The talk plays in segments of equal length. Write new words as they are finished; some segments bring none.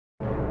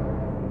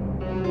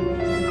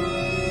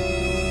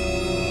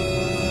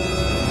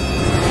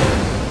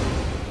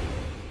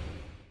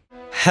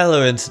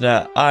Hello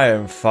Internet, I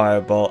am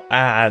Firebolt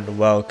and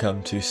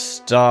welcome to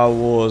Star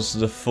Wars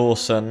The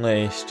Force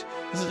Unleashed.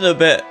 This is a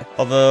bit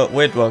of a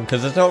weird one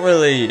because there's not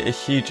really a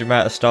huge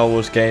amount of Star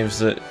Wars games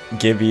that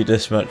give you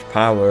this much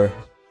power.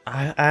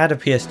 I had a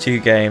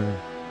PS2 game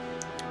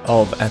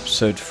of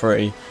Episode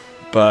 3,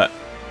 but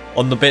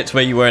on the bits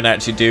where you weren't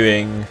actually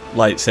doing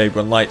lightsaber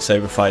and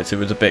lightsaber fights it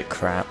was a bit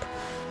crap.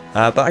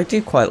 But I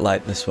do quite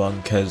like this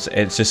one because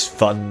it's just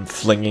fun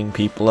flinging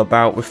people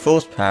about with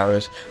force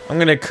powers. I'm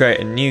going to create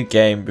a new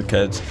game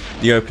because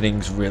the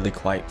opening's really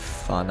quite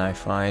fun, I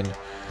find.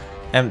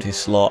 Empty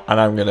slot, and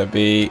I'm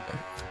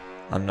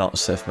not a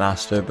Sith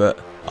Master, but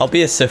I'll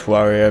be a Sith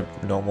Warrior,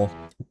 normal.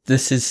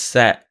 This is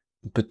set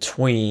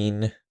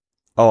between...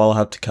 Oh, I'll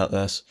have to cut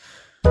this.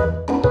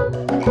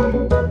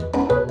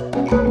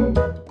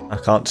 I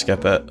can't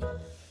skip it.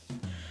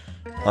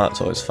 Oh,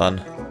 that's always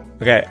fun.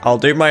 Okay, I'll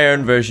do my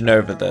own version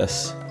over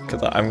this,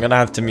 because I'm going to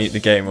have to mute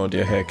the game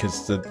audio here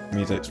because the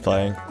music's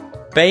playing.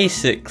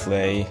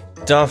 Basically,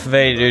 Darth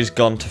Vader's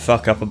gone to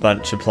fuck up a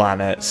bunch of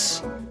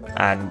planets,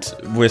 and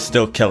we're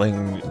still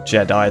killing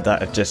Jedi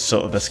that have just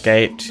sort of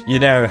escaped. You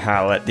know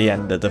how at the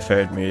end of the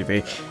third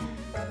movie,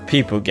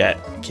 people get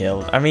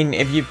killed. I mean,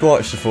 if you've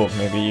watched the fourth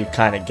movie, you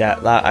kind of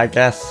get that, I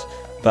guess.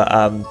 But,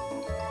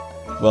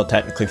 well,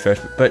 technically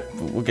first, but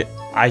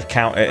I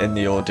count it in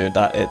the order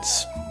that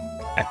it's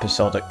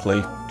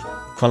episodically.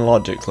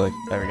 Chronologically,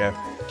 there we go.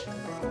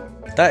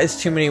 That is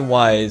too many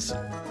Ys.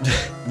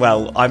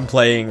 Well, I'm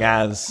playing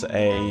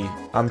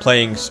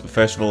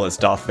first of all as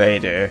Darth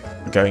Vader,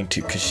 going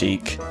to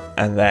Kashyyyk,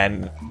 and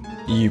then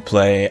you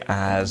play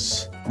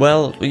as,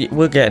 well,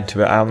 we'll get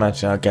into it. I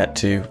imagine I'll get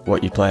to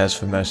what you play as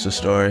for most of the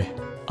story.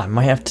 I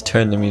might have to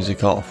turn the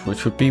music off,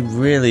 which would be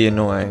really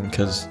annoying,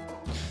 because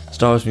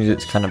Star Wars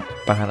music's kind of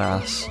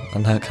badass,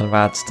 and that kind of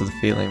adds to the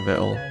feeling of it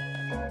all.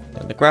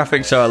 And the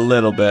graphics are a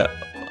little bit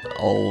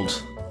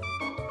old.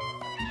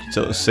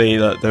 Sort of see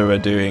that they were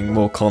doing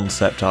more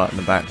concept art in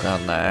the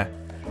background there,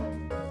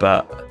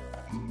 but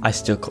I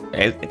still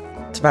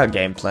it's about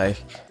gameplay.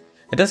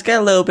 It does get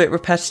a little bit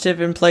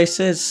repetitive in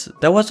places.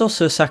 There was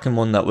also a second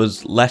one that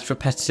was less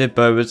repetitive,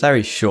 but it was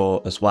very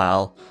short as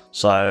well.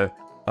 So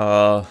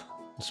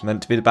it's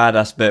meant to be the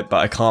badass bit, but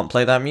I can't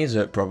play that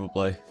music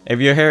probably. If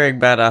you're hearing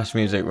badass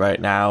music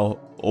right now,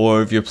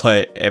 or if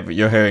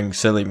you're hearing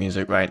silly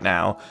music right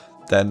now,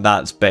 then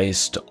that's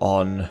based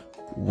on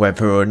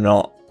whether or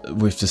not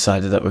we've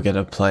decided that we're going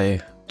to play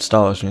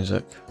Star Wars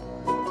music.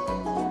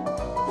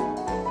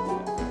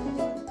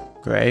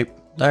 Great.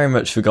 Very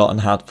much forgotten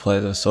how to play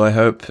this, so I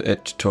hope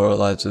it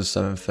tutorializes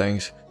some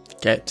things.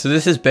 Okay, so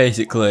this is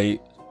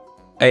basically...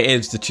 It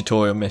is the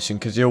tutorial mission,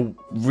 because you're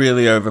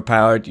really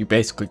overpowered, you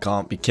basically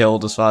can't be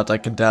killed as far as I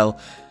can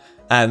tell,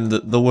 and the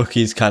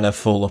Wookiees kind of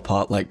fall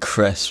apart like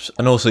crisps,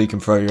 and also you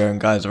can throw your own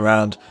guys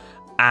around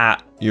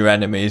at your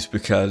enemies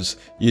because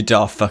you're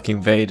Darth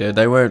fucking Vader,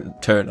 they won't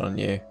turn on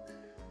you.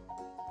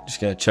 Just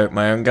gonna choke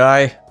my own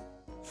guy,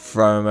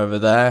 throw him over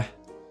there.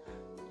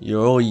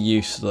 You're all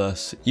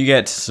useless. You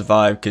get to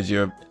survive because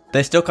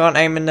they still can't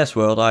aim in this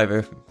world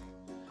either.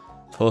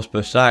 Force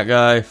push that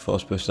guy,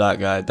 force push that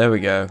guy. There we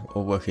go,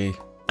 or Wookiee.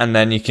 And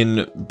then you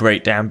can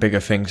break down bigger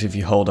things if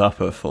you hold up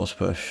a force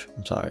push.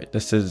 I'm sorry,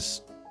 this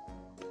is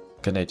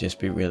gonna just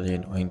be really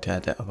annoying to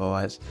edit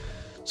otherwise.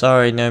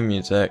 Sorry, no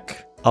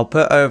music. I'll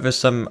put over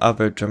some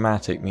other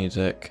dramatic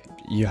music.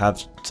 You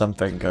have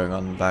something going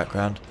on in the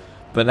background.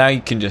 But now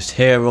you can just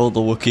hear all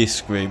the Wookiees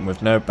scream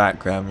with no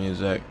background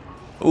music.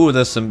 Ooh,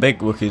 there's some big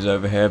Wookiees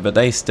over here, but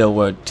they still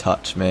won't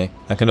touch me.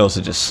 I can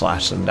also just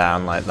slash them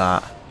down like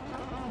that.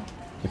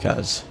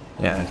 Because,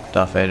 yeah,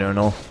 Darth Vader and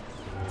all.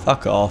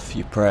 Fuck off,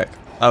 you prick.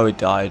 Oh, he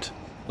died.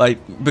 Like,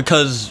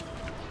 because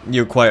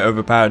you're quite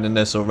overpowered in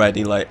this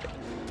already, like,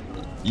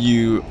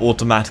 you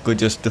automatically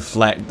just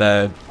deflect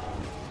their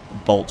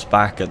bolts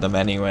back at them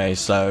anyway,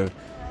 so...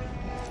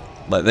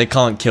 Like, they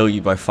can't kill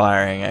you by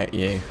firing at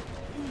you.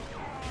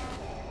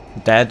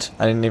 Dead?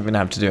 I didn't even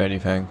have to do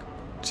anything.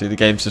 See, the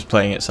game's just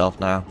playing itself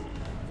now.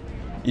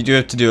 You do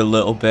have to do a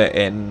little bit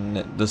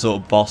in the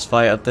sort of boss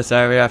fight of this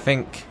area. I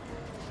think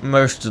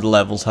most of the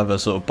levels have a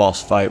sort of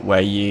boss fight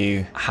where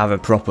you have a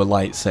proper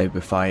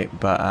lightsaber fight,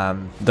 but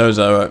those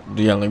are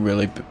the only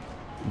really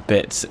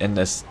bits in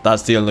this.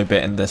 That's the only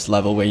bit in this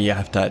level where you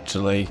have to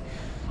actually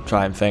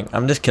try and think.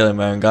 I'm just killing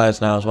my own guys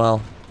now as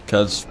well,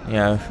 because, you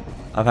know,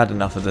 I've had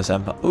enough of this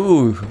empire.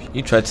 Ooh,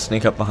 you tried to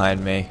sneak up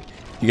behind me.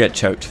 You get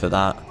choked for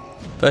that.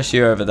 Push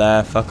you over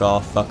there, fuck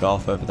off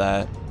over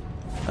there.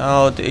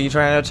 Oh, are you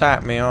trying to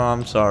attack me? Oh,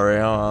 I'm sorry.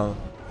 Oh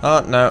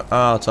no,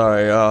 oh,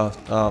 sorry. Oh,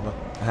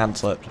 my hand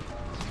slipped.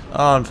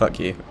 Oh, and fuck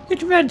you.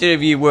 Could you imagine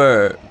if you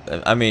were,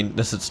 I mean,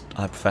 this is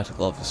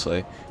hypothetical,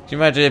 obviously. Could you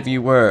imagine if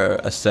you were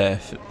a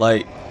Sith?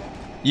 Like,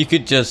 you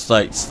could just,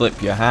 like,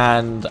 slip your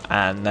hand,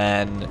 and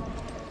then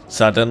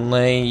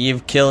suddenly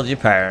you've killed your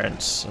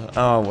parents.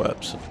 Oh,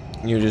 whoops.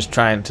 You're just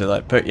trying to,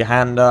 like, put your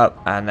hand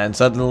up, and then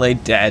suddenly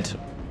dead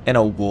in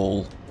a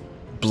wall.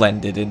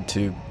 Blended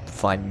into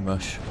fine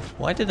mush.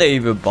 Why did they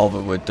even bother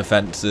with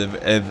defensive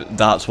if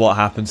that's what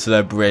happens to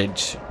their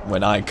bridge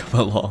when I come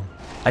along?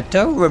 I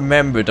don't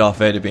remember Darth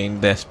Vader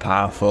being this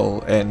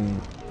powerful in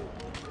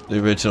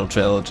the original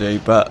trilogy,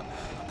 but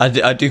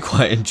I do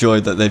quite enjoy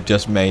that they've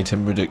just made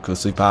him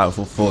ridiculously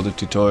powerful for the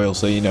tutorial,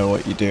 so you know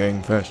what you're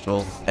doing first of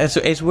all.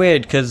 It's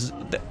weird because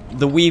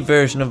the Wii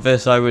version of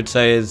this, I would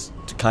say, is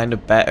kind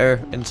of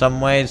better in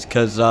some ways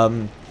because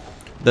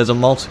there's a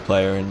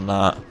multiplayer in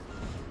that,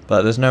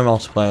 but there's no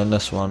multiplayer in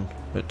this one,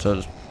 which I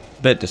was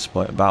a bit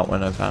disappointed about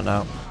when I found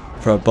out.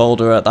 Throw a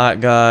boulder at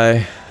that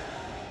guy,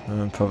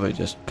 and probably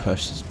just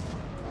push.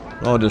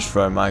 Or just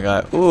throw my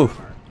guy. Ooh!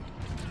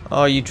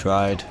 Oh, you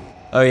tried.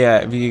 Oh yeah,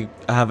 if you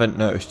haven't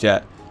noticed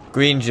yet,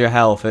 green's your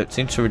health. It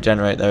seems to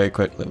regenerate very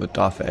quickly with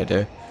Darth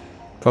Vader.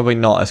 Probably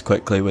not as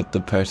quickly with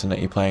the person that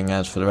you're playing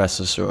as for the rest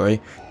of the story.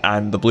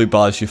 And the blue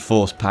bar is your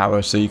force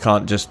power, so you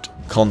can't just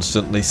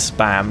constantly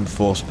spam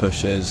force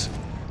pushes.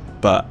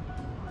 But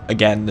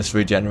again, this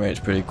regenerates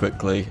pretty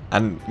quickly.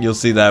 And you'll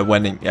see there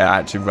when it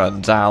actually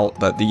runs out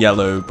that the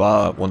yellow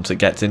bar, once it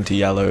gets into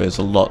yellow, is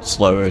a lot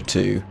slower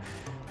to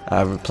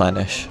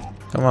replenish.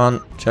 Come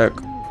on,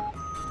 choke.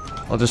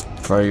 I'll just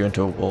throw you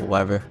into a wall,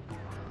 whatever.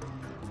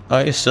 Oh,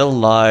 you're still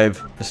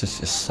alive. This is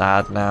just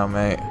sad now,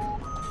 mate.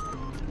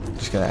 I'm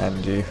just gonna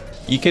end you.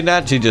 You can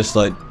actually just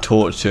like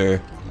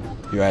torture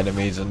your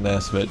enemies in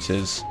this, which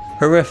is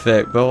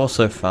horrific, but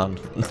also fun.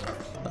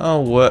 Oh,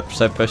 whoops,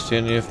 I pushed you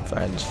in your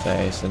friend's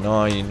face, and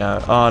oh, you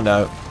know, oh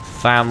no,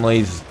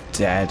 family's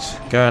dead.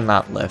 Go in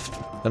that lift.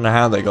 Don't know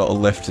how they got a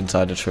lift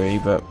inside a tree,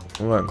 but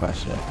we won't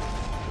question it.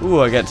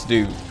 Ooh, I get to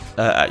do,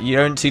 you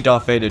don't see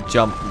Darth Vader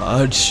jump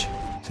much.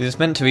 See, there's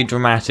meant to be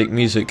dramatic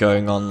music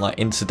going on, like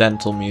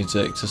incidental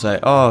music, to say,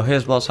 oh,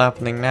 here's what's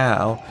happening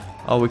now.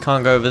 Oh, we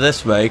can't go over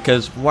this way,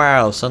 because,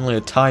 wow, suddenly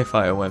a TIE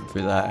fighter went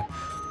through there.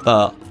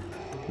 But,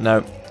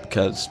 no,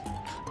 because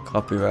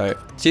copyright.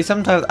 See,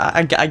 sometimes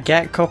I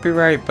get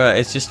copyright, but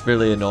it's just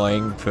really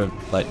annoying for,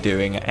 like,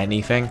 doing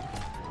anything.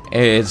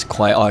 It is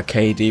quite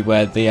arcadey,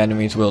 where the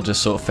enemies will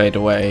just sort of fade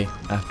away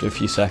after a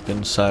few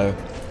seconds, so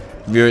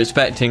if you're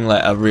expecting,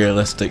 like, a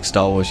realistic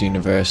Star Wars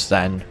universe,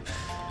 then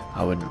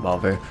I wouldn't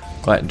bother.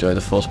 Quite enjoy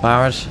the force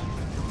powers.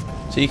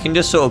 So you can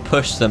just sort of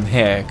push them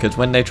here, because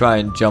when they try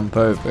and jump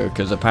over,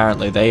 because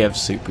apparently they have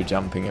super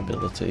jumping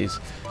abilities.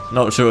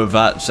 Not sure if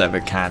that's ever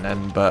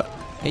canon, but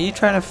are you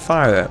trying to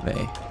fire at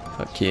me?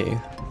 Fuck you.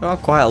 There are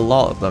quite a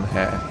lot of them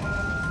here.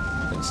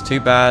 It's too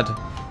bad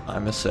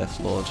I'm a Sith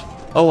Lord.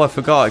 Oh, I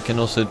forgot I can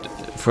also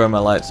throw my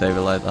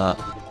lightsaber like that.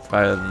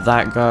 Throw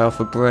that guy off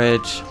a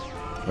bridge.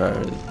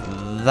 Throw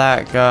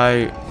that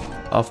guy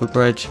off a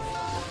bridge.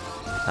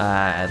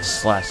 And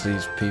slash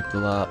these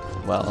people up.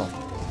 Well,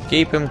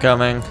 keep them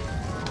coming.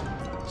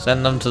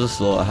 Send them to the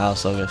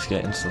slaughterhouse, I'll just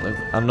get instantly.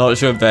 I'm not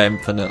sure if they're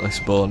infinitely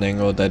spawning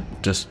or they're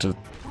just to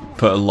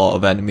put a lot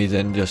of enemies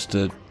in just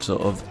to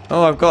sort of...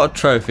 Oh, I've got a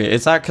trophy.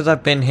 Is that because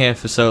I've been here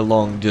for so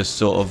long just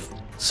sort of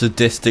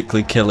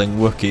sadistically killing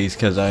Wookiees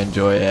because I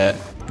enjoy it?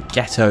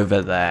 Get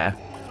over there.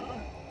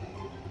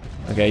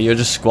 Okay, you're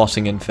just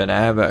squatting in thin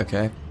air, but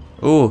okay.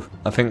 Ooh,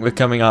 I think we're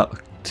coming up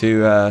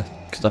to...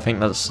 because I think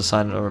that's the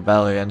sign of a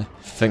rebellion.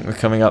 I think we're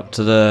coming up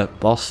to the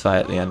boss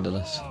fight at the end of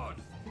this.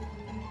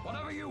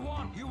 Whatever you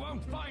want, you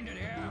won't find it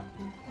here.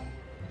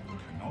 You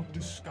cannot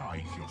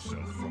disguise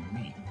yourself from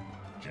me,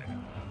 Jedi.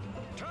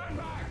 Turn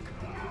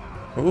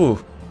back.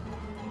 Ooh.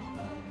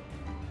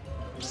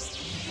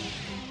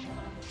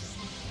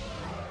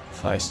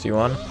 Feisty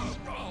one.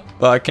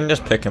 But I can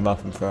just pick him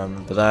up and throw him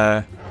over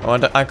there. Oh,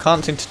 I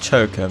can't seem to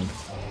choke him.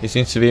 He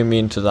seems to be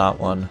immune to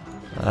that one.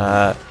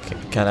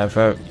 Can I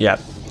throw? Yeah,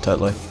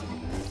 totally.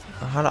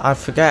 I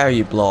forget how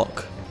you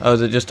block. Oh,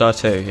 is it just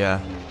R2? Yeah.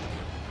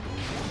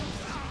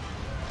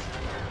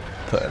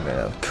 Put him in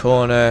a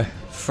corner.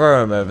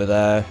 Throw him over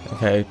there.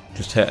 Okay,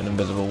 just hit an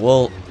invisible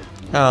wall.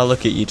 Oh,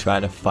 look at you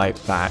trying to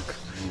fight back.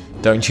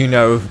 Don't you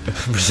know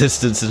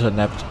resistance is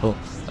inevitable?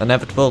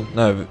 Inevitable?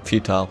 No,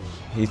 futile.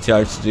 He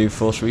tries to do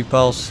force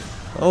repulse.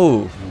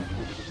 Oh,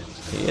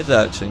 he is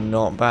actually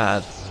not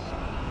bad.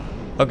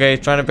 Okay,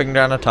 he's trying to bring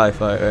down a TIE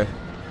fighter.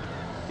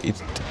 He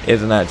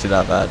isn't actually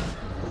that bad.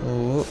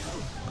 Ooh.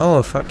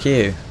 Oh, fuck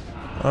you.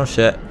 Oh,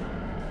 shit.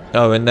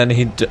 Oh, and then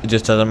he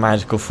just has a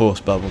magical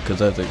force bubble, because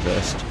those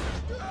exist.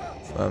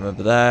 Throw him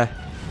over there.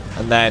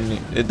 And then,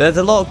 there's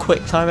a lot of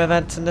quick time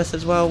events in this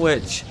as well,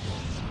 which...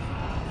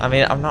 I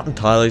mean, I'm not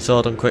entirely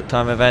sold on quick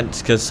time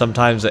events, because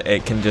sometimes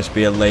it can just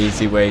be a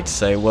lazy way to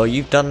say, well,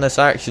 you've done this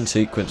action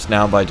sequence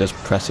now by just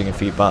pressing a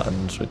few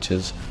buttons, which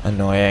is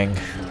annoying.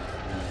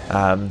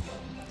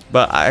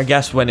 But I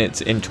guess when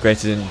it's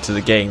integrated into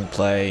the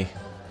gameplay...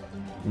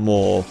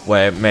 more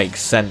where it makes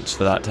sense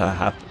for that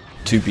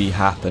to be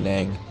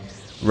happening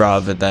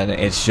rather than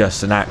it's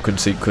just an action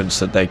sequence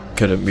that they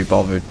couldn't be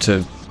bothered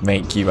to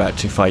make you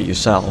actually fight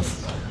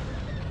yourself,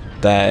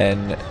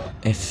 then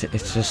it's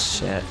just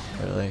shit,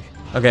 really.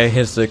 Okay,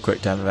 here's the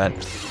quick time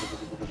event.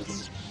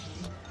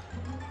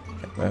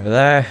 Get him over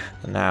there,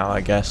 and now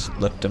I guess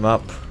lift him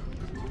up.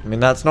 I mean,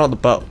 that's not the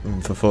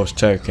button for force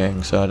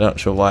choking, so I'm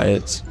not sure why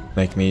it's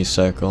making me use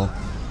circle.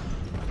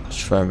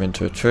 Just throw him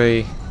into a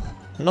tree.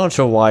 I'm not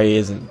sure why he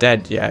isn't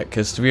dead yet,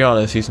 because to be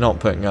honest, he's not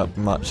putting up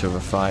much of a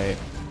fight.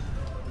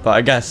 But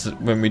I guess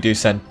when we do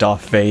send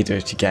Darth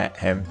Vader to get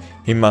him,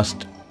 he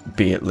must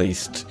be at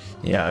least,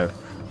 you know,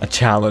 a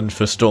challenge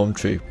for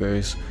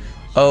stormtroopers.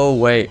 Oh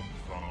wait,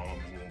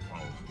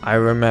 I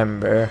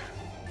remember.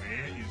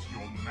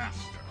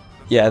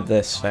 Yeah,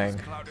 this thing.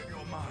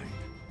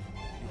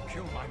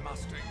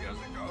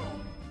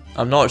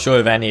 I'm not sure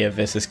if any of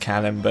this is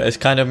canon, but it's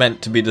kind of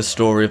meant to be the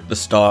story of the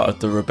start of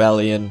the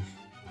rebellion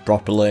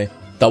properly.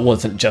 That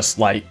wasn't just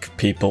like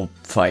people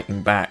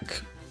fighting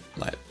back,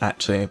 like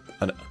actually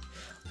an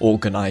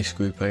organised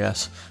group, I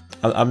guess.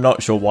 I'm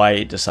not sure why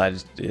he decided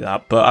to do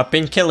that, but I've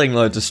been killing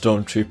loads of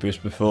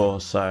stormtroopers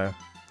before, so...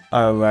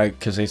 Oh right,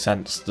 because he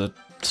sensed the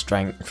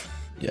strength.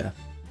 Yeah,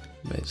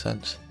 makes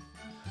sense.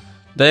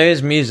 There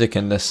is music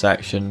in this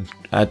section.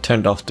 I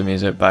turned off the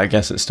music, but I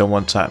guess it still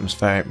wants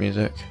atmospheric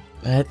music.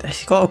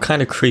 He's got a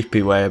kind of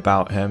creepy way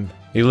about him.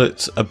 He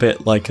looks a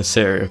bit like a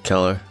serial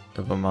killer,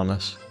 if I'm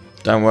honest.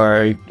 Don't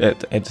worry,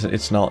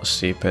 it's not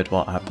stupid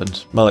what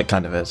happens. Well, it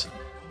kind of is,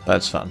 but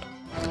it's fun.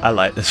 I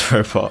like this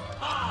robot.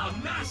 Ah,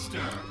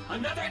 Master!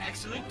 Another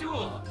excellent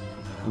duel!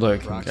 Though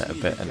it can get a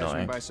bit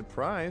annoying. By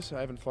surprise, I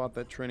haven't fought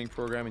that training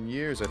program in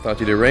years. I thought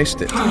you'd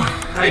erased it.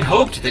 I'd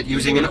hoped that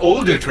using an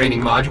older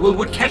training module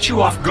would catch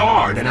you off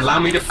guard and allow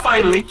me to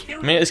finally kill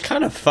you. I mean, it's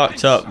kind of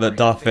fucked up that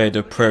Darth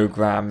Vader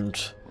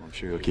programmed... I'm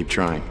sure you'll keep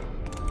trying.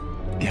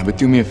 Yeah, but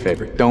do me a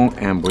favor. Don't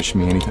ambush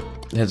me anytime.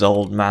 His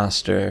old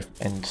master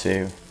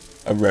into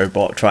a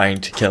robot trying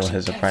to kill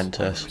his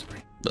apprentice.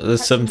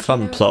 There's some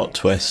fun plot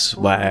twists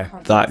where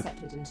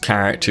that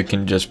character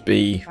can just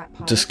be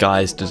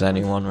disguised as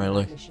anyone,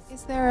 really.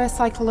 Is there a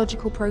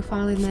psychological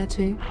profile in there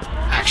too?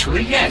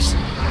 Actually, yes.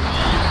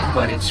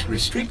 But it's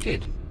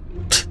restricted.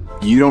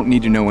 You don't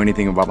need to know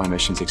anything about my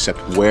missions except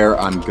where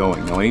I'm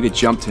going. Now I need to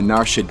jump to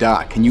Nar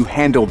Shaddaa. Can you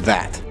handle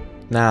that?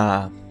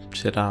 Nah,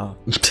 shit out.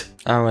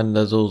 Oh, and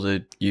there's all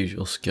the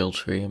usual skill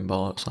tree and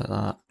bollocks like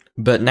that.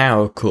 But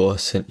now, of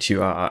course, since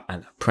you are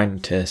an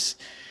apprentice,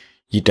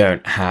 you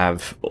don't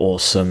have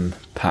awesome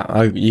power.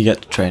 Oh, you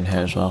get to train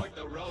here as well.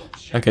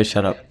 Okay,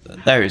 shut up.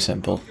 Very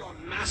simple.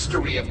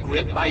 Mastery of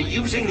grip by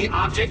using the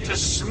object to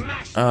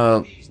smash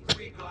these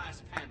three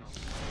glass panels.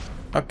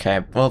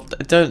 Okay, well,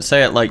 don't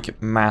say it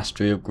like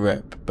mastery of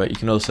grip, but you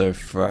can also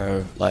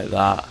throw like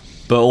that.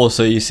 But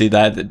also you see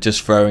that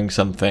just throwing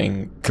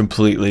something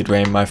completely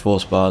drained my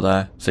force bar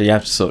there. So you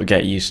have to sort of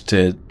get used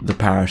to the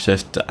power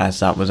shift, as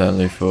that was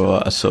only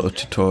for a sort of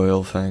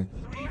tutorial thing.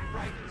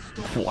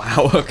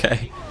 Wow,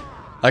 okay.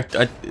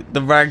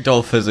 The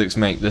ragdoll physics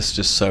make this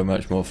just so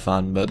much more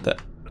fun, but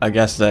I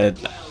guess they're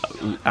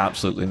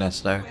absolutely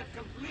necessary.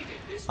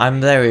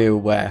 I'm very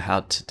aware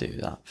how to do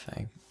that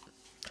thing.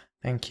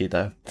 Thank you,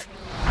 though.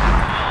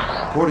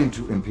 According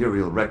to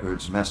Imperial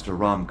records, Master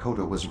Ram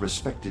Kota was a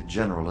respected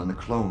general in the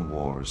Clone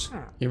Wars.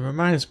 He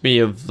reminds me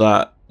of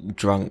that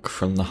drunk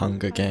from the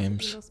Hunger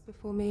Games.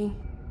 Before me.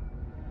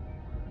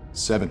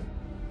 7.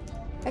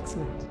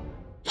 Excellent.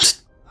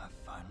 I've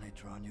finally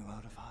drawn you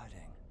out of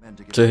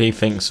hiding. So he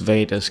thinks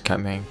Vader's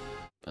coming,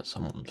 but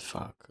someone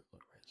fuck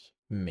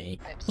me.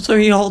 Also,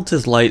 he holds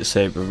his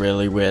lightsaber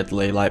really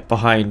weirdly, like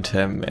behind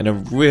him in a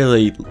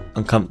really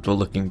uncomfortable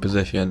looking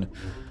position.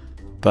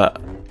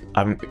 But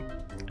I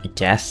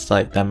guess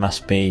like there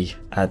must be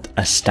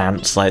a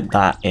stance like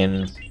that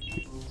in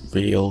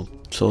real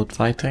sword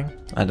fighting.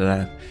 I don't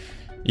know.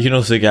 You can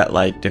also get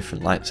like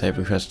different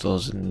lightsaber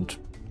crystals and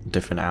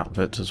different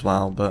outfits as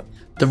well, but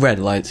the red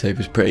lightsaber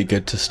is pretty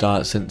good to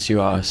start since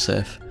you are a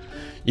Sith.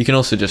 You can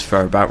also just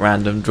throw about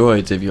random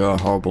droids if you're a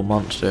horrible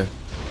monster.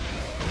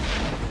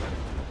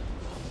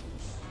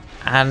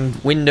 And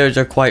windows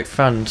are quite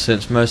fun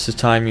since most of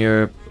the time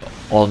you're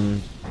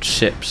on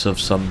ships of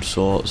some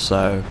sort,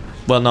 so...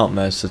 Well, not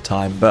most of the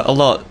time, but a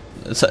lot...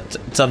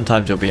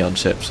 Sometimes you'll be on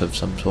ships of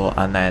some sort,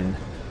 and then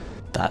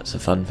that's a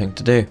fun thing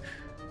to do.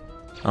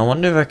 I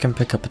wonder if I can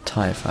pick up a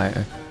TIE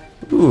fighter.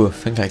 Ooh, I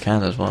think I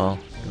can as well,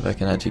 if I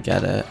can actually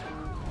get it.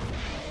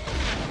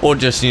 Or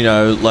just, you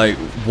know, like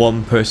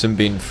one person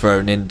being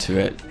thrown into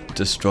it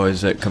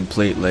destroys it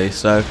completely,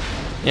 so...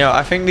 You know,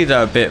 I think these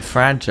are a bit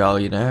fragile,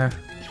 you know?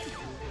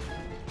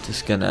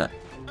 Just gonna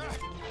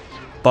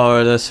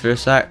borrow this for a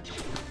sec.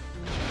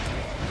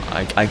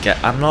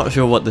 I'm not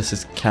sure what this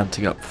is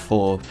counting up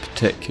for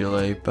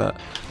particularly, but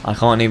I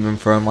can't even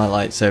throw my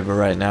lightsaber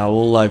right now.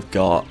 All I've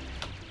got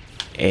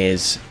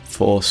is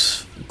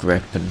force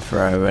grip and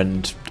throw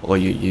and all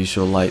your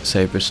usual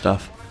lightsaber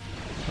stuff.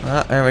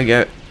 There we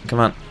go. Come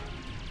on.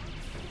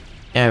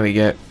 There we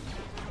go.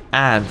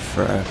 And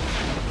throw.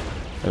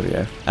 There we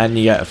go. And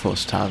you get a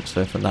force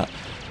transfer from that.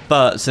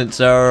 But since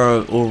there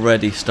are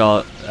already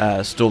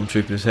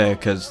stormtroopers here,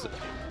 because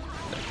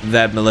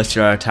their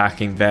militia are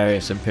attacking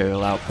various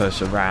Imperial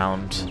outposts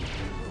around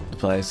the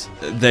place,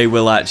 they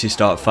will actually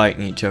start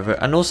fighting each other.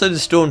 And also the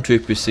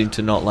stormtroopers seem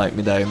to not like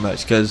me very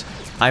much, because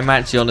I'm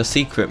actually on a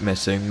secret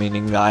mission,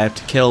 meaning that I have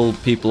to kill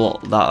people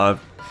that are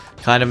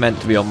kind of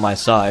meant to be on my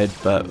side,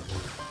 but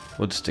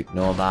we'll just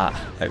ignore that.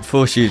 Like,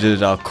 Force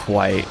users are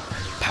quite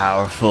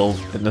powerful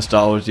in the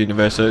Star Wars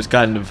universe, so it's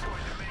kind of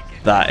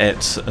that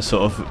it's a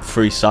sort of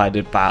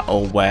three-sided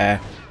battle where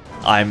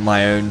I'm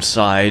my own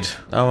side.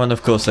 Oh, and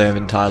of course they have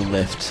entire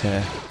lifts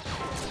here.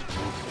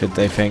 Could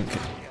they think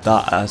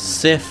that a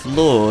Sith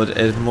Lord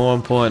is more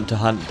important to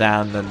hunt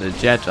down than the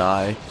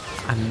Jedi?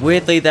 And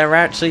weirdly, they're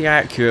actually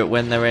accurate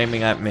when they're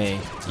aiming at me.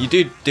 You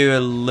do a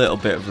little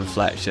bit of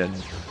reflection,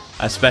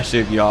 especially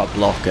if you are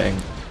blocking.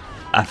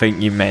 I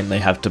think you mainly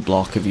have to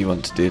block if you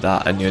want to do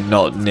that, and you're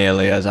not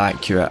nearly as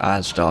accurate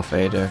as Darth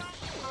Vader.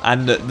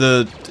 And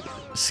the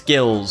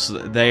skills,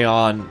 they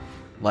aren't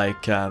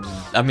like,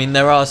 I mean,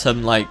 there are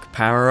some like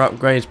power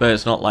upgrades, but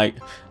it's not like,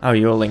 oh,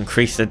 you'll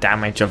increase the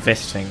damage of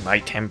this thing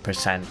by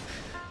 10%.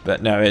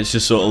 But no, it's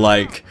just sort of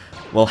like,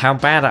 well, how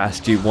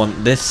badass do you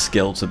want this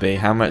skill to be?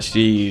 How much do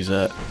you use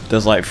it?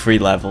 There's like 3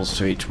 levels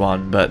to each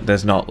one, but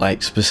there's not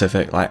like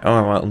specific like,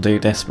 oh, well, it'll do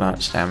this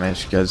much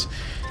damage, because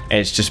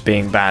it's just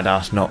being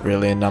badass, not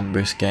really a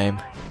numbers game.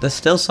 There's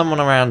still someone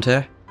around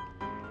here.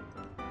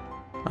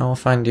 I will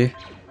find you.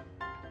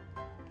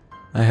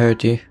 I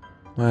heard you.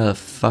 Where the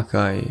fuck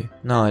are you?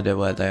 No idea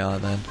where they are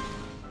then.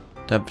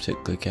 Don't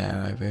particularly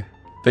care either.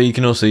 But you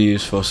can also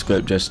use Force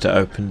Script just to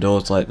open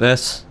doors like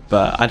this.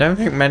 But I don't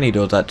think many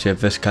doors actually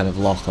have this kind of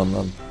lock on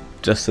them.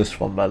 Just this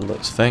one by the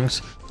looks of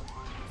things.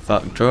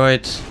 Fuck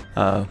droids.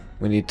 Oh,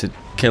 we need to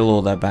kill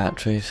all their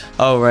batteries.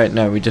 Oh right,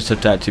 no, we just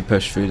have to actually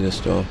push through this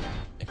door.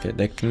 Okay,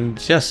 they can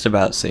just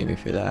about see me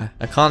through there.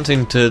 I can't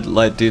seem to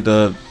like do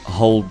the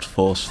hold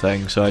force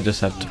thing, so I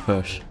just have to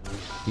push.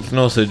 You can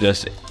also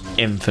just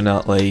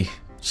infinitely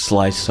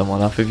slice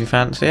someone up if you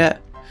fancy it.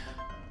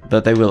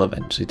 But they will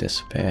eventually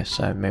disappear,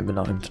 so maybe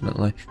not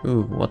infinitely.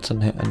 Ooh, what's in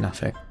here?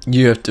 Nothing.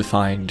 You have to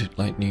find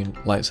like new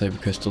lightsaber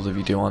crystals if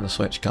you do want to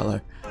switch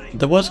colour.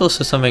 There was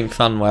also something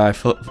fun where I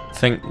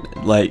think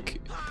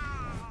like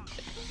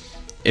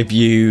if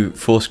you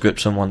force grip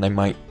someone, they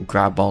might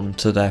grab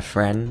onto their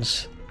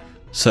friends.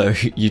 So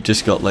you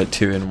just got like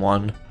 2 in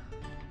 1.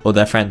 Or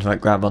their friends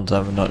might grab onto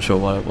them, I'm not sure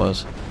what it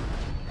was.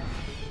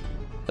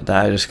 But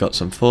there I just got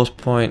some force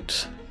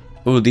points.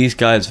 Ooh, these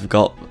guys have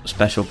got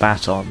special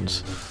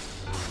batons.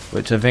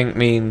 Which I think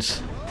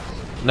means...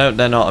 No,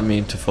 they're not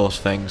immune to force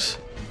things.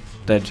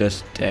 They're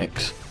just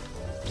dicks.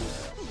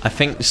 I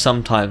think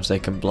sometimes they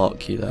can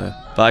block you though.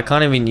 But I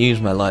can't even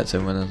use my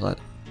lightsaber when it's like...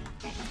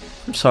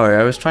 I'm sorry,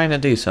 I was trying to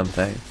do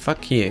something.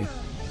 Fuck you.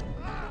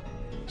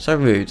 So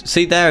rude.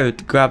 See there,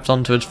 it grabs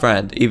onto his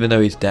friend, even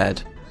though he's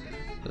dead.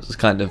 This is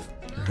kind of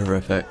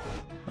horrific.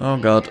 Oh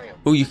god.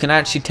 Oh, you can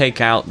actually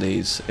take out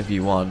these if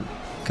you want.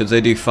 Because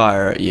they do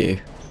fire at you.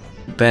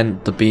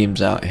 Bend the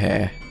beams out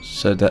here,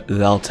 so that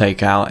they'll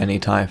take out any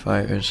TIE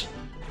fighters.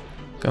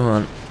 Come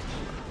on.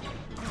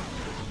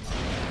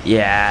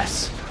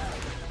 Yes!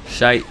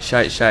 Shite,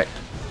 shite, shite.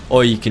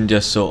 Or you can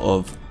just sort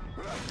of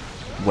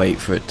wait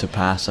for it to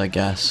pass, I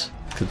guess.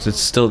 Because there's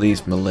still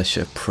these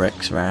militia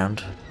pricks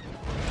around.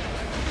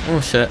 Oh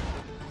shit.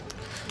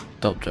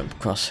 Double jump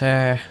across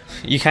here.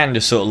 You can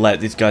just sort of let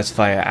these guys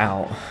fire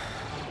out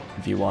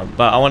if you want.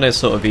 But I want to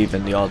sort of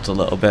even the odds a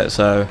little bit,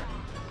 so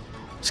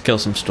let's kill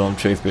some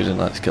stormtroopers and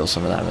let's kill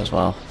some of them as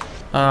well.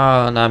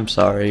 Oh, and I'm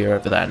sorry, you're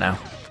over there now.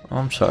 Oh,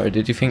 I'm sorry,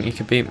 did you think you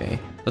could beat me?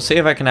 Let's see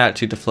if I can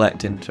actually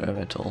deflect into him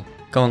at all.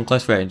 Go on,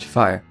 close range,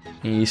 fire.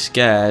 Are you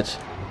scared?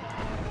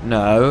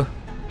 No.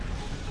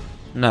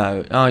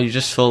 No. Oh, you've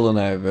just fallen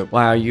over.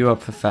 Wow, you are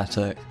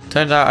pathetic.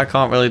 Turns out I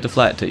can't really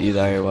deflect at you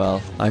very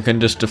well. I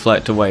can just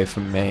deflect away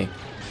from me.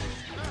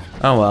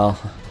 Oh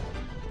well.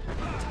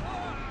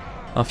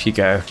 Off you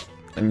go.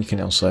 And you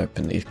can also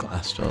open these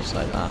glass doors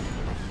like that.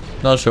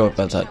 Not sure if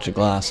that's actually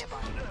glass.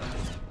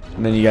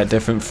 And then you get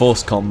different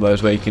force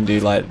combos where you can do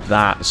like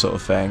that sort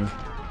of thing.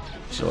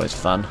 Which is always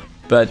fun.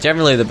 But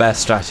generally the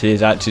best strategy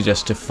is actually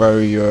just to throw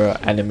your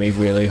enemy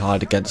really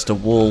hard against a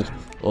wall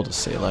or the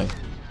ceiling.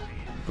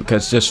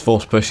 Because just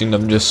force pushing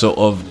them just sort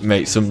of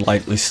makes them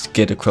lightly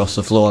skid across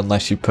the floor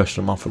unless you push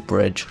them off a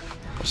bridge.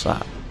 What's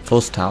that?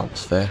 Force talent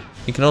sphere.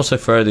 You can also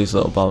throw these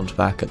little bombs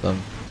back at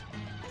them.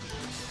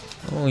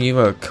 Oh, you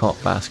are a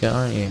cop basket,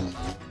 aren't you?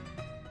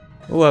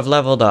 Oh, I've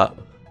leveled up.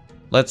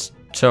 Let's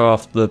show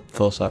off the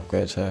force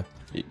upgrades here.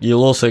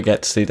 You'll also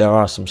get to see there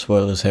are some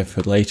spoilers here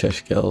for later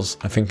skills.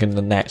 I think in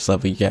the next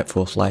level you get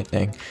force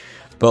lightning.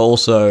 But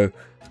also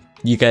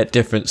you get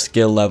different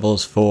skill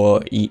levels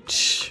for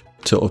each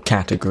sort of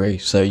category.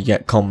 So you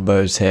get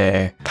combos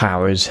here,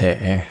 powers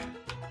here,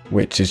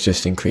 which is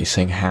just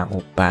increasing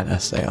how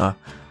badass they are.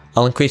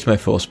 I'll increase my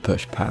force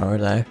push power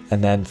though,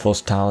 and then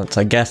force talents.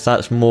 I guess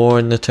that's more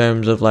in the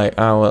terms of like,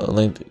 oh,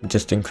 it'll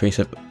just increase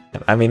it.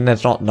 I mean,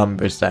 there's not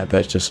numbers there,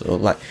 but it's just sort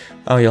of like,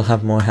 oh, you'll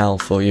have more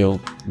health, or you'll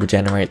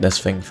regenerate this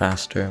thing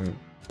faster, and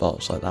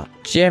bolts like that.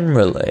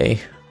 Generally,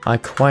 I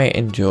quite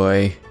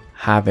enjoy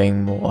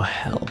having more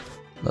health.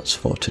 That's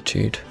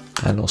fortitude.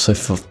 And also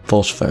for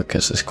force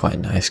focus is quite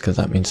nice, because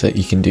that means that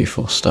you can do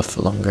force stuff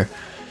for longer.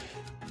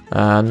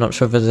 I'm not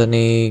sure if there's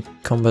any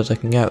combos I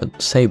can get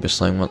with saber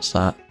sling. What's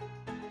that?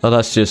 Oh,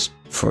 that's just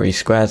 3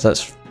 squares.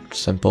 That's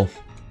simple.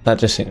 That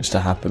just seems to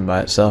happen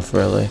by itself,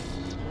 really.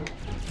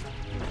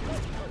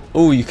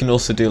 Oh, you can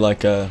also do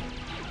like a...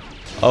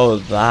 Oh,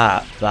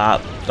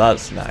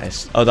 that's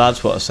nice. Oh,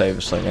 that's what a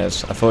saber sling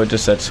is. I thought it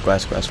just said square,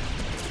 square,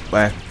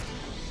 square.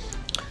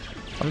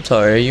 I'm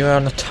sorry, you're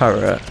on a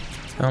turret.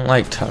 I don't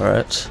like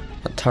turrets.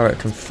 That turret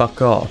can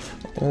fuck off.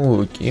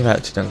 Ooh, you've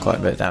actually done quite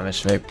a bit of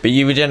damage to me. But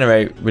you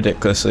regenerate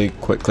ridiculously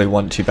quickly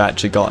once you've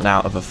actually gotten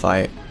out of a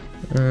fight.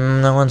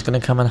 No one's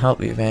gonna come and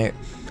help you, mate.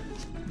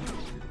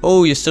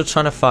 Oh, you're still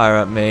trying to fire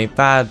at me.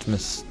 Bad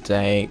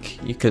mistake.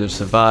 You could have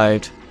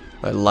survived.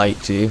 I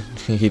liked you.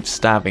 He keeps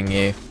stabbing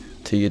you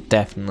till you're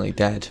definitely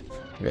dead.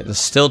 Okay, there's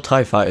still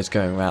TIE fighters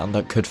going around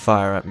that could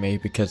fire at me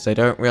because they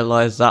don't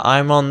realise that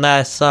I'm on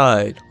their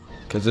side.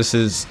 Because this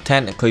is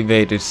technically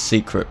Vader's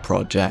secret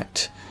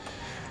project.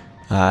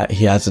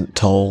 He hasn't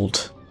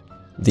told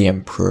the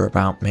Emperor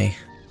about me.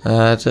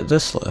 Is it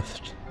this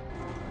lift?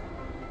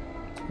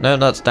 No,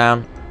 that's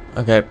down.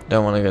 Okay,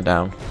 don't want to go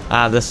down.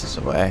 Ah, this is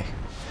the way.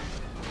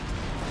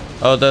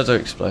 Oh, those are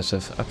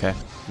explosive. Okay.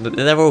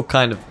 They're all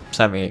kind of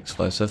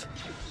semi-explosive.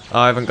 Oh,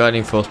 I haven't got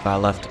any force power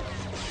left.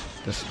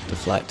 Just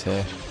deflect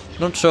here.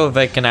 Not sure if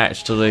they can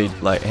actually,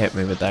 like, hit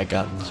me with their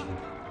guns.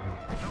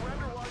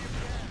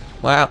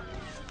 Wow.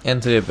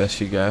 Into the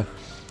abyss you go.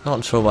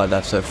 Not sure why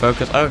they're so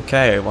focused.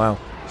 Okay, wow.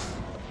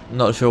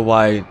 Not sure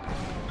why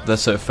they're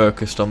so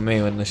focused on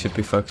me when they should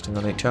be focusing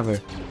on each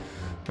other.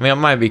 I mean, it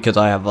might be because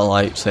I have a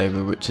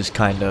lightsaber, which is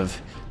kind of,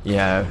 you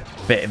know,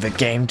 a bit of a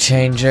game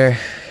changer.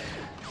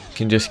 You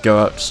can just go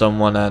up to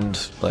someone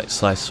and, like,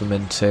 slice them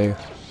in two.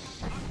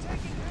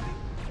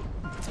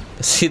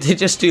 See, they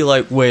just do,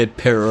 like, weird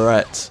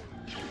pirouettes.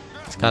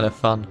 It's kind of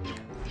fun.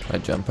 Try to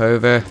jump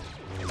over.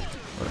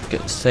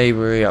 Get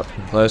sabery up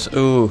and close.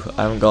 Ooh,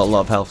 I haven't got a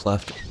lot of health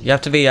left. You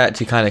have to be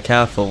actually kind of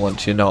careful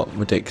once you're not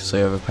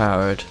ridiculously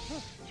overpowered.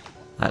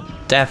 That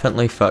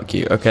definitely fuck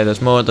you. Okay,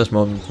 there's more, there's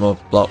more.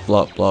 Block,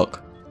 block,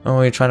 block.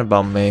 Oh, you're trying to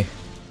bomb me.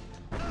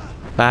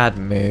 Bad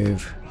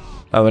move.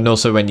 Oh, and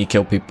also when you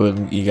kill people,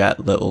 you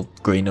get little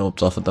green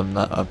orbs off of them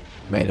that are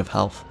made of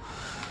health.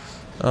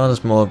 Oh,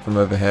 there's more of them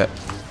over here.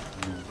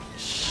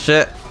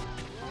 Shit.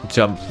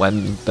 Jump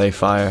when they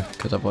fire,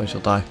 because otherwise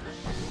you'll die.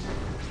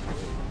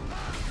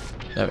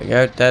 There we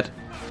go, dead.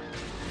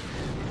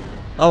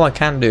 Oh, I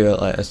can do it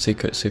like a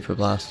secret super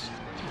blast.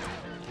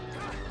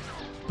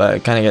 But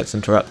it kind of gets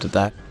interrupted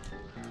there.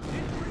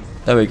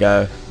 There we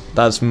go.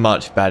 That's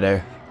much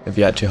better if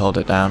you actually hold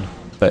it down.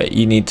 But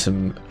you need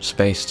some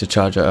space to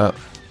charge it up.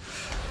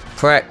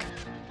 Prick.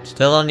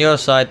 Still on your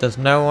side, there's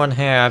no one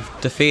here.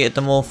 I've defeated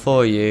them all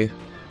for you.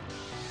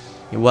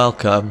 You're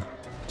welcome.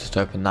 Just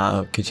open that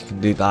up because you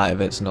can do that if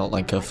it's not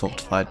like a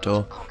fortified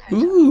door.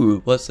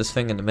 Ooh, what's this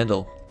thing in the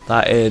middle?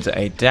 That is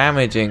a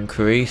damage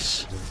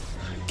increase.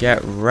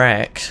 Get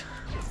wrecked.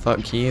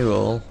 Fuck you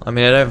all. I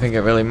mean, I don't think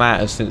it really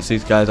matters since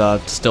these guys are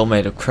still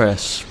made of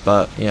crisp,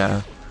 but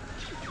yeah.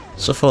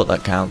 It's a thought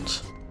that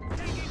counts.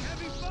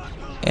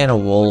 In a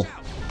wall.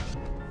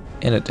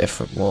 In a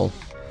different wall.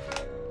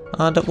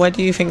 Where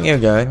do you think you're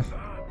going?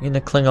 You're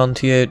gonna cling on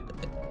to your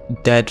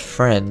dead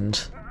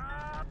friend.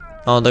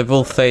 Oh, they've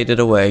all faded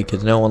away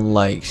because no one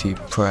likes you,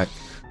 prick.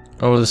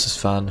 Oh, this is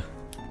fun.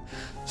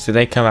 See,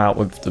 they come out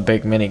with the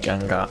big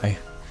minigun guy.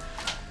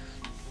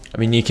 I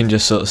mean, you can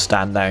just sort of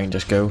stand there and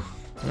just go,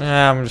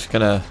 yeah, I'm just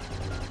gonna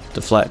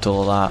deflect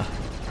all that.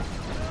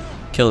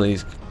 Kill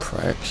these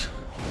pricks.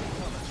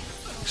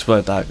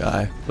 Explode that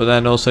guy. But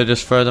then also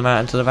just throw them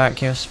out into the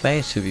vacuum of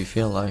space if you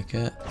feel like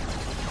it.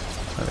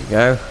 There we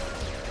go.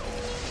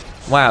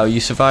 Wow, you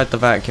survived the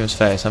vacuum of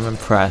space. I'm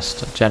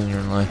impressed,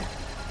 genuinely.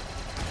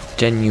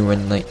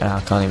 Genuinely. I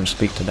can't even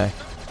speak today.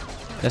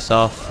 Piss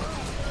off.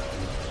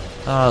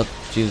 Oh,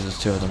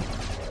 Jesus, two of them.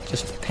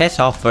 Just piss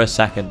off for a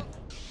second.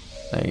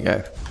 There you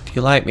go. Do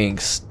you like being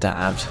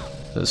stabbed?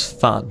 It was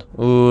fun.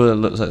 Ooh, it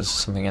looks like there's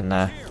something in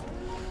there.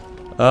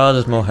 Oh,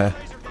 there's more here.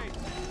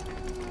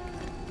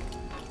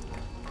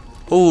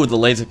 Ooh, the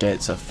laser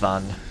gates are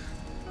fun.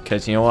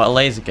 Because you know what a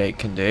laser gate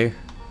can do?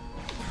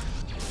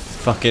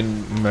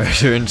 Fucking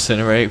murder,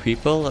 incinerate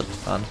people. That's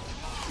fun.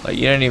 Like,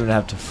 you don't even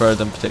have to throw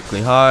them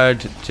particularly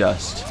hard.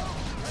 Just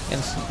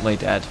instantly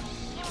dead.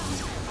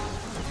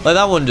 Like,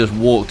 that one just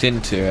walked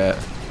into it.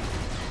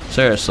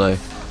 Seriously.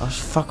 Oh,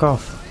 just fuck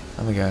off.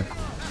 There we go.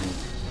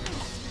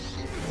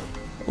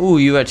 Ooh,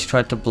 you actually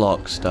tried to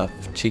block stuff.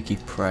 Cheeky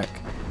prick.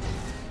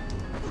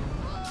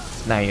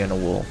 Now you're in a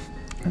wall.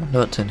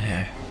 What's in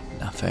here?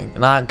 Nothing.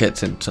 And that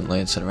gets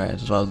instantly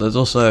incinerated as well. There's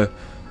also...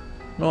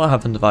 what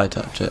happens if I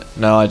touch it?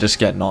 No, I just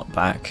get knocked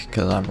back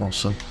because I'm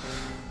awesome.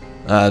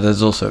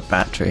 There's also a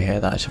battery here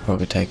that I should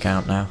probably take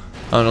out now.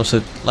 Oh, and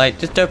also, like,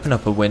 just open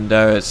up a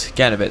window. It's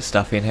getting a bit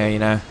stuffy in here, you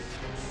know.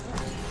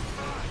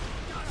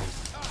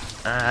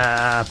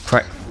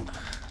 Prick.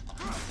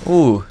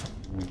 Ooh,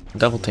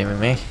 double teaming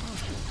me.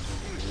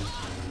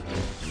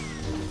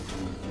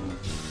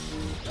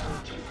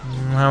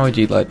 How would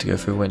you like to go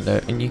through a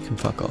window? And you can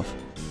fuck off.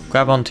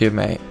 Grab onto your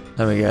mate.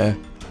 There we go.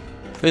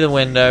 Through the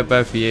window,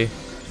 both of you.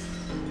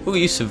 Ooh,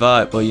 you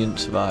survived. Well, you didn't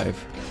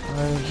survive.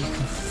 Oh, you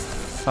can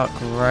fuck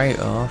right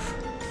off.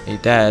 Are you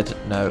dead?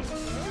 No.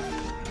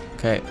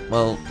 Okay,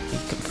 well, you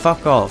can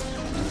fuck off.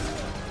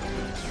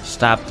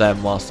 Stab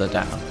them whilst they're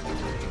down.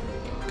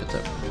 Because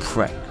they're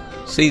prick.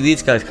 See,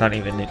 these guys can't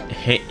even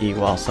hit you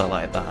whilst they're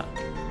like that.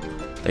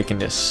 They can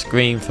just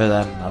scream for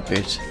them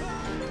nubbies.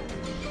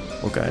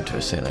 we'll go into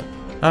a ceiling.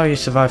 Oh, you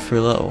survived for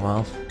a little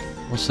while.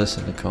 What's this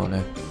in the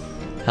corner?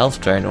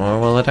 Health drain ore?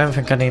 Well, I don't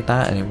think I need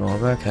that anymore,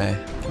 but okay.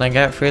 Can I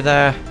get through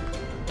there?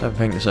 Don't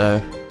think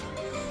so.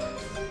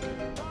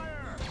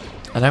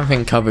 I don't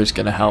think cover's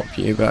gonna help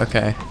you, but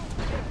okay.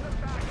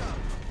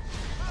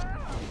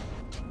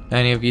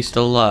 Any of you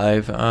still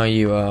alive? Oh,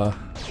 you are.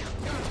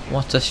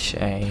 What a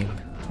shame.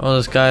 Oh,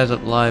 there's guys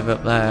alive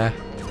up there.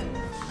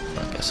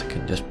 I guess I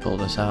can just pull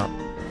this out.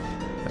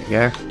 There we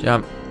go.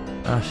 Jump.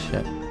 Oh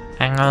shit.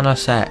 Hang on a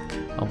sec.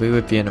 I'll be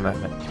with you in a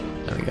moment.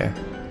 There we go.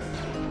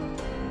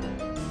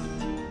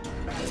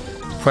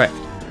 Quick.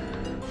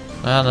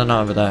 Oh, they're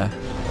not over there.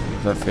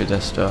 Go through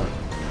this door.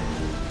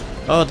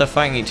 Oh, they're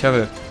fighting each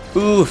other.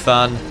 Ooh,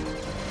 fun.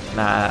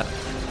 Nah.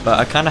 But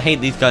I kind of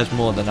hate these guys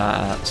more than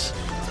AT-ATs.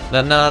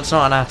 No, that's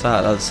not an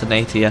AT-AT, that's an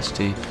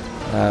ATST.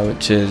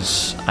 Which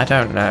is, I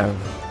don't know.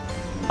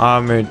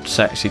 Armoured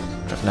sexy, no,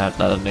 that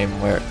doesn't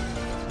even work.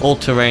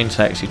 All-terrain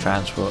sexy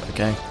transport,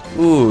 okay.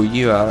 Ooh,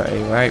 you are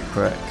a right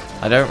prick.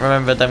 I don't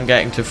remember them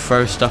getting to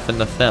throw stuff in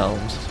the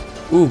films.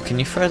 Ooh, can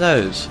you throw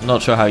those? I'm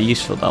not sure how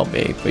useful they'll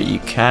be, but you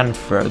can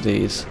throw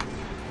these.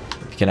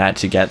 You can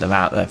actually get them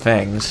out their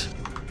things.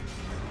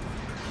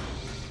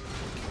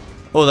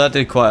 Oh, that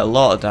did quite a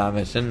lot of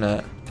damage, didn't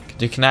it?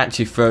 You can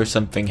actually throw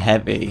something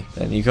heavy,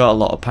 then you got a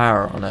lot of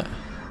power on it.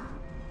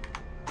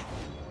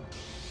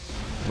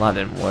 That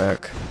didn't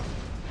work.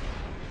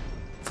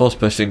 Force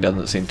pushing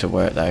doesn't seem to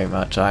work very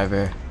much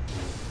either.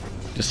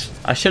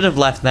 I should have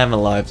left them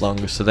alive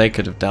longer so they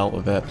could have dealt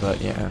with it,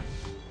 but yeah.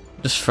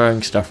 Just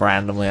throwing stuff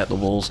randomly at the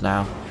walls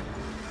now.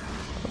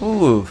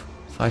 Ooh,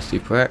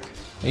 feisty prick.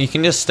 You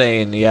can just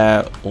stay in the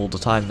air all the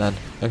time then.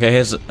 Okay,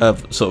 here's a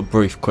sort of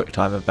brief quick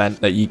time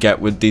event that you get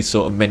with these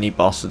sort of mini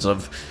bosses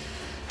of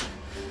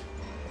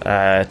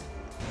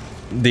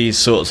these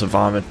sorts of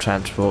armoured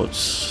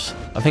transports.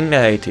 I think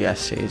they're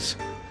ATSCs.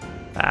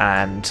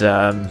 And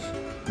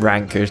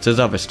rankers. There's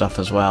other stuff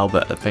as well,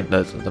 but I think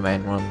those are the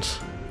main ones.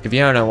 If you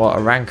don't know what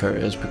a ranker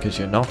is because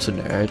you're not a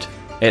nerd,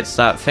 it's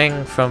that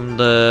thing from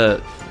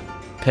the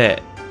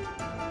pit.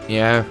 You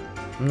know,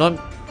 I'm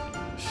not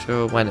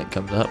sure when it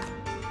comes up.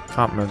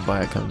 Can't remember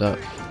why it comes up.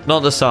 Not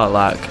the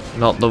Sarlacc,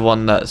 not the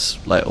one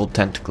that's like all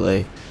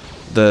tentacly.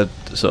 The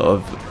sort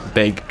of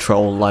big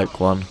troll-like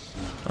one.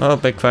 Oh,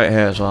 big fight here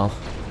as well.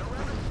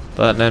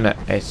 But no,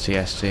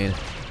 ATST,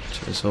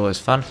 which is always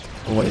fun.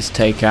 Always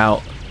take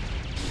out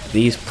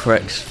these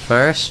pricks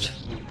first,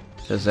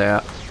 because they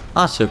are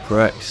utter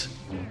pricks.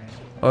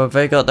 Or have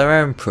they got their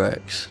own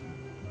pricks?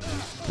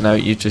 No,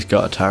 you just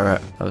got a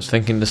turret. I was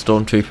thinking the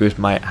stormtroopers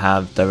might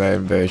have their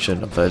own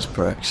version of those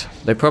pricks.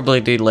 They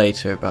probably do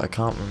later, but I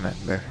can't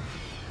remember.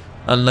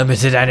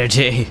 Unlimited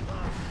energy!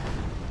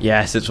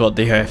 Yes, it's what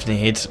the Earth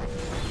needs.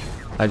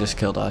 I just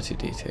killed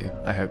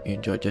R2-D2. I hope you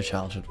enjoyed your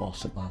childhood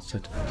whilst it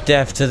lasted.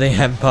 Death to the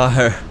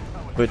Empire,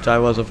 which I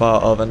was a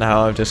part of, and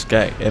now I'm just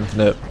getting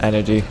infinite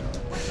energy.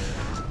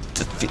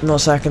 Just 15 more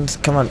seconds,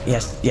 come on,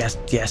 yes, yes,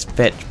 yes,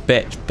 bitch,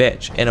 bitch,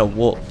 bitch, in a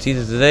wall.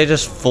 Jesus, did they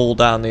just fall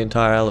down the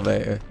entire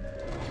elevator?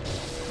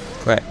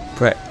 Prick,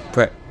 prick,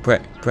 prick,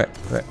 prick, prick,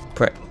 prick,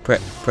 prick,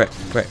 prick, prick,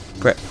 prick,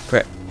 prick,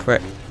 prick,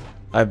 prick.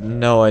 I have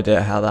no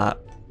idea how that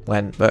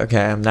went, but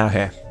okay, I'm now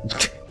here.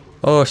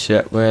 Oh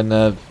shit, we're in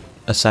the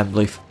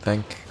assembly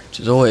thing, which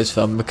is always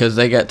fun because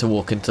they get to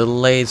walk into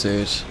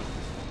lasers,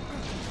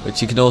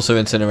 which you can also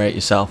incinerate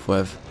yourself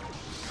with.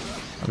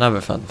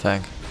 Another fun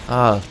thing.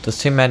 Ah, there's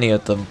too many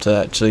of them to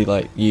actually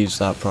like use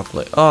that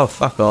properly. Oh,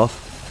 fuck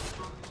off.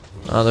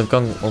 Oh, they've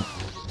gone all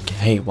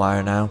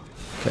haywire now.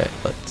 Okay,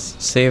 let's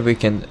see if we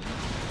can...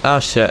 Oh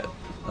shit,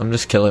 I'm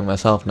just killing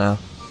myself now.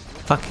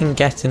 Fucking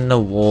get in the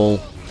wall.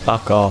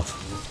 Fuck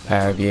off,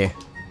 pair of you.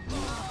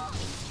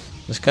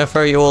 Just gonna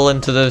throw you all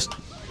into this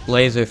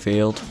laser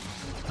field.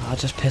 I'll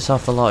just piss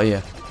off a lot of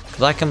you.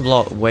 Because I can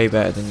block way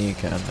better than you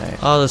can, mate.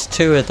 Oh, there's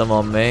two of them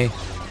on me.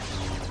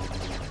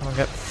 I'll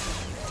get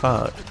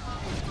fucked.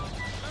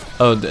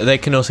 Oh, they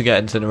can also get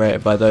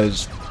incinerated by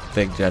those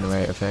big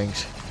generator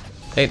things.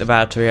 Take the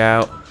battery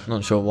out.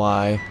 Not sure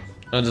why.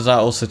 Oh, does that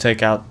also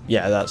take out...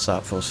 Yeah, that's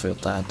that force field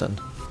there then.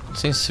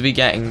 Seems to be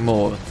getting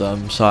more of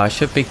them, so I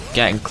should be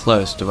getting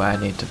close to where I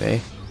need to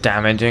be.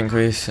 Damage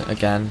increase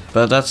again,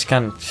 but that's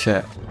kind of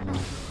shit.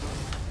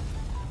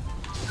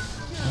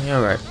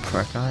 You're right,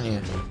 prick, aren't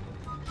you?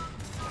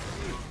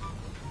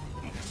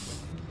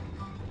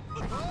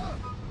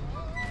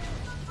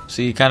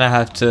 So you kind of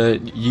have to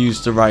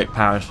use the right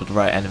powers for the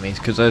right enemies,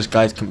 because those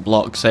guys can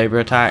block saber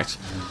attacks.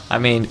 I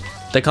mean,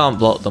 they can't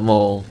block them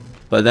all,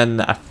 but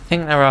then I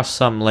think there are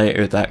some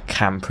later that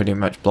can pretty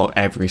much block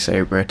every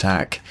saber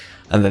attack,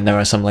 and then there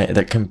are some later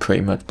that can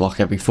pretty much block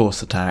every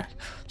force attack,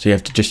 so you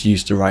have to just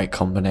use the right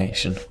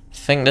combination. I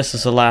think this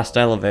is the last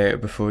elevator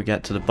before we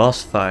get to the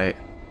boss fight.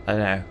 I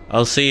don't know.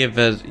 I'll see if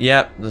there's...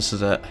 Yep, this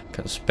is it.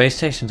 Because space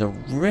stations are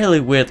really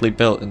weirdly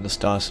built in the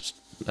Star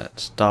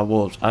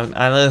Wars. I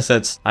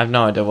have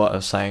no idea what I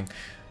was saying.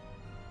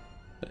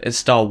 It's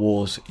Star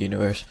Wars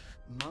universe.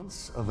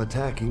 Months of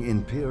attacking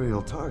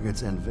Imperial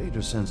targets and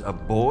Vader sends a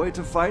boy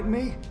to fight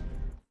me?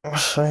 I'll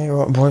show you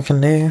what a boy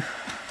can do.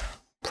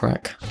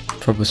 Prick.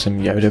 Probably some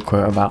Yoda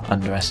quote about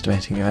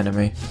underestimating your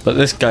enemy. But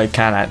this guy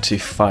can actually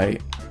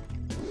fight.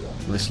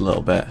 At least a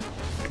little bit.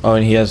 Oh,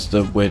 and he has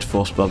the weird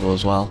force bubble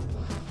as well.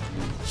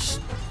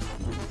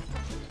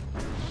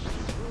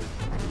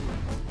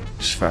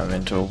 Just throw him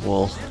into a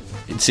wall.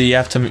 See, you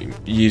have to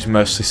use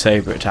mostly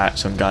saber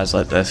attacks on guys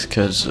like this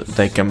because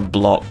they can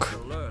block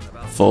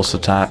force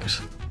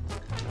attacks.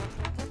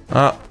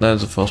 Oh,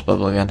 there's a force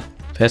bubble again.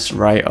 Piss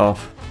right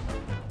off.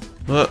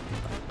 Look.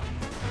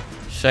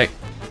 Shake.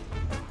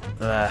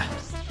 Ugh.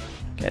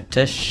 Get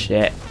to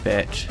shit,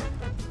 bitch.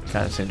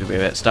 Kind of seem to be a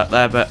bit stuck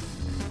there, but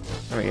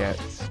there we go.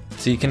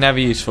 So you can never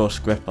use force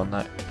grip on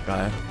that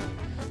guy.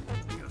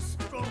 You're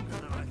stronger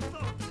than I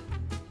thought.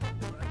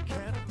 But I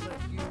can't let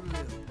you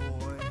live,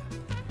 boy.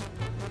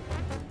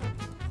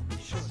 I'll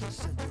be sure to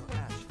send your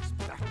ashes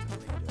back to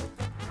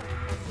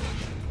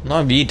Leader. No,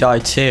 you die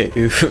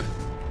too.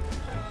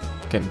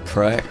 Fucking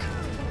prick.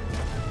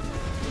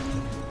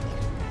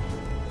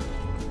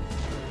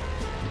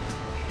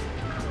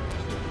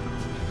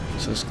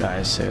 So this guy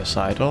is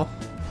suicidal.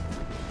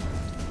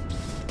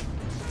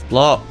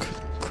 Block!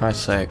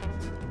 Christ's sake.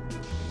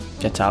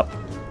 Get out.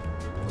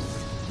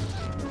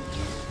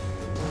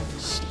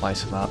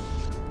 Slice him up.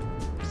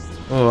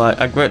 Oh,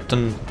 I gripped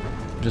him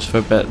just for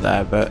a bit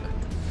there, but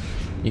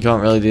you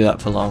can't really do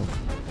that for long.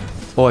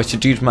 Oh, I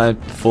should use my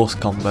force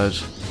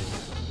combos.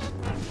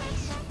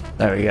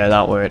 There we go,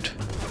 that worked.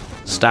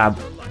 Stab.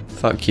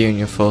 Fuck you and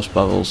your force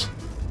bubbles.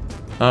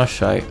 Oh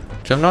shite.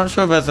 So I'm not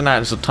sure if there's an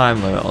actual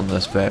time limit on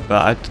this bit,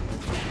 but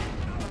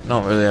I've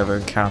not really ever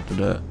encountered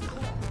it.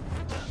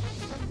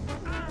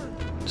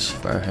 Just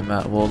throw him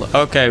out the wall.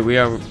 Okay, we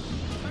are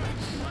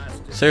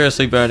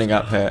seriously burning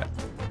up here.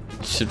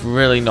 Should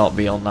really not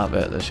be on that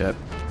bit of the ship.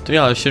 To be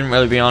honest, shouldn't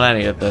really be on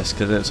any of this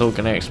because it's all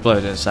going to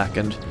explode in a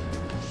second.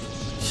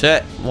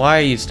 Shit, why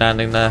are you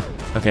standing there?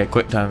 Okay,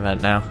 quick time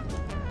event now.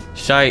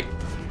 Shite,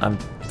 I'm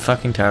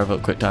fucking terrible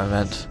at quick time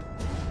events.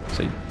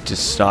 So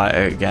just start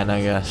it again,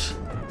 I guess.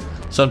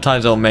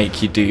 Sometimes it'll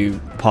make you do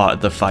part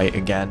of the fight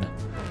again.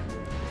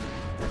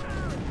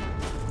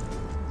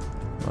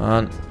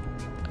 One.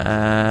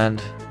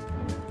 And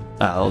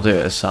I'll do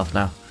it itself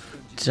now.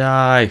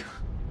 Die!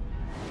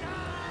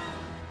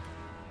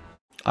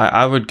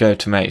 I would go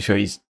to make sure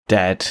he's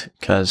dead,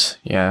 because,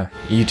 yeah,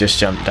 you just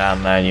jumped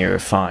down there and you were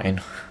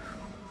fine.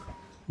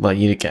 Well,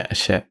 you did get a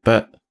shit,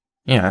 but,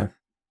 you know,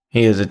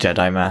 he is a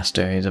Jedi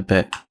Master. He's a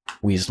bit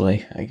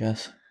Weasley, I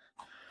guess.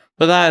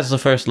 But that is the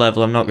first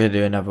level. I'm not going to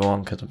do another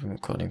one because I've been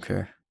recording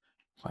for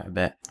quite a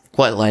bit.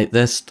 Quite like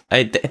this.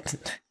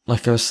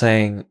 Like I was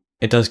saying,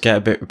 it does get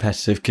a bit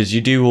repetitive because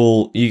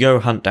you go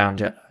hunt down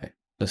Jedi.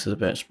 This is a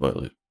bit of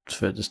spoilers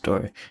for the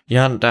story. You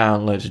hunt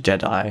down loads of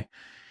Jedi.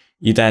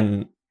 You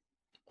then,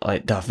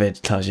 like Darth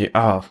Vader tells you,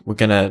 oh, we're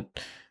going to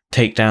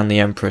take down the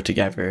Emperor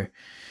together.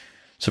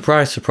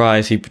 Surprise,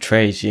 surprise, he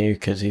betrays you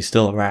because he's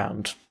still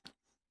around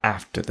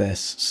after this.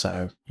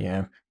 So, you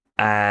know.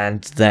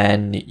 And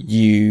then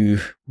you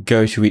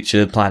go to each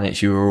of the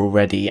planets you were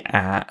already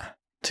at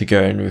to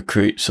go and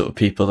recruit sort of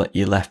people that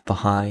you left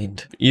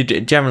behind. You're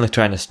generally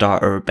trying to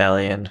start a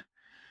rebellion,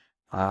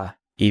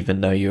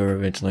 even though you were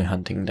originally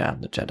hunting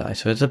down the Jedi.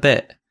 So it's a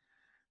bit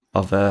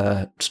of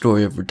a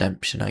story of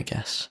redemption, I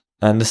guess.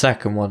 And the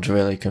second one's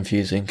really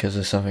confusing because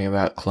there's something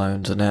about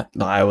clones in it.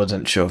 I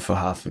wasn't sure for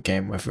half the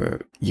game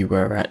whether you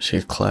were actually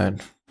a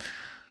clone.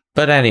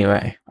 But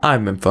anyway,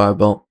 I've been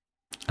Firebolt,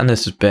 and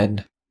this has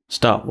been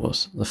Star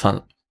Wars,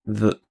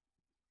 the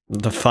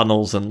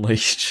funnels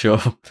unleashed,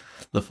 sure.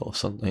 The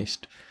Force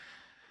Unleashed.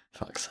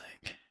 Fuck's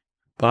sake.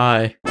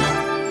 Bye.